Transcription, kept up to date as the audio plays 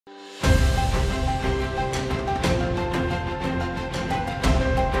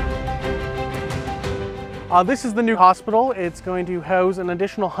This is the new hospital. It's going to house an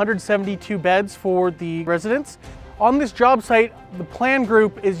additional 172 beds for the residents. On this job site, the plan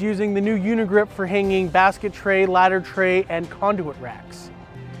group is using the new UniGrip for hanging basket tray, ladder tray, and conduit racks.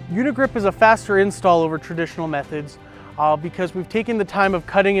 UniGrip is a faster install over traditional methods because we've taken the time of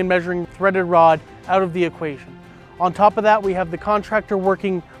cutting and measuring threaded rod out of the equation. On top of that, we have the contractor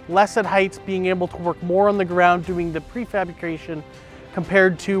working less at heights, being able to work more on the ground doing the prefabrication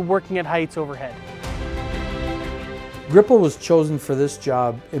compared to working at heights overhead. Gripple was chosen for this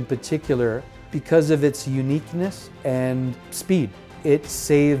job in particular because of its uniqueness and speed. It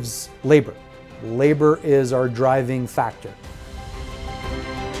saves labor. Labor is our driving factor.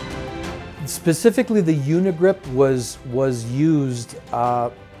 Specifically, the UniGrip was used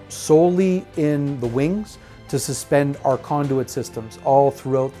solely in the wings to suspend our conduit systems all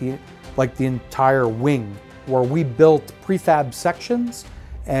throughout the entire wing, where we built prefab sections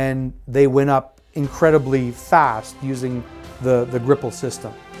and they went up incredibly fast using the Gripple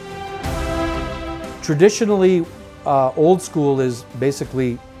system. Traditionally, old school is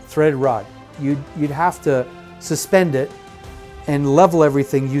basically threaded rod. You'd have to suspend it and level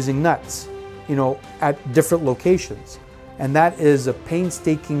everything using nuts, at different locations. And that is a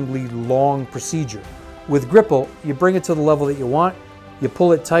painstakingly long procedure. With Gripple, you bring it to the level that you want, you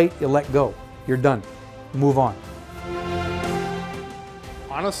pull it tight, you let go. You're done. Move on.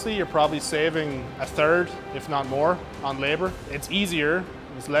 Honestly, you're probably saving a third, if not more, on labor. It's easier,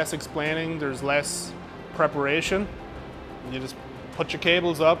 there's less explaining, there's less preparation. You just put your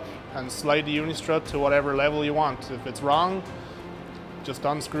cables up and slide the uni-strut to whatever level you want. If it's wrong, just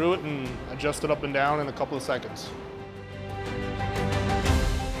unscrew it and adjust it up and down in a couple of seconds.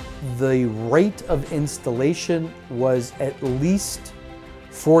 The rate of installation was at least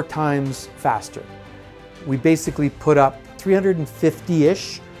 4 times faster. We basically put up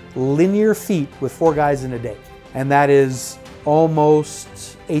 350-ish linear feet with 4 guys in a day. And that is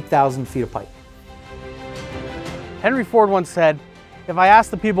almost 8,000 feet of pipe. Henry Ford once said, "If I asked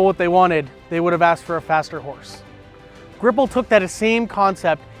the people what they wanted, they would have asked for a faster horse." Gripple took that same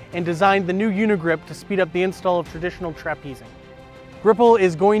concept and designed the new UniGrip to speed up the install of traditional trapezing. Gripple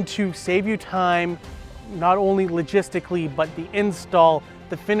is going to save you time, not only logistically, but the install,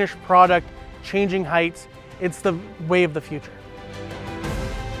 the finished product, changing heights. It's the way of the future.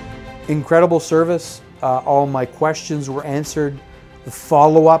 Incredible service. All my questions were answered. The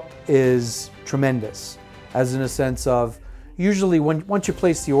follow-up is tremendous, as in a sense of, usually once you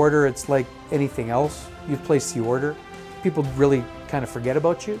place the order, it's like anything else. You've placed the order. People really kind of forget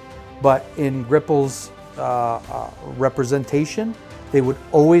about you. But in Gripple's representation, they would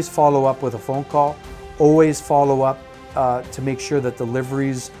always follow up with a phone call, always follow up to make sure that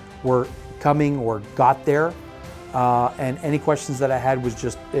deliveries were coming or got there. And any questions that I had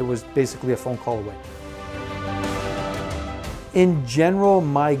it was basically a phone call away. In general,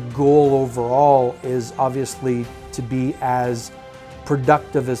 my goal overall is obviously to be as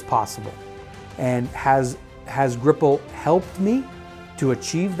productive as possible. And has Gripple helped me to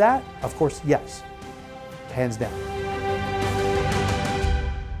achieve that? Of course, yes, hands down.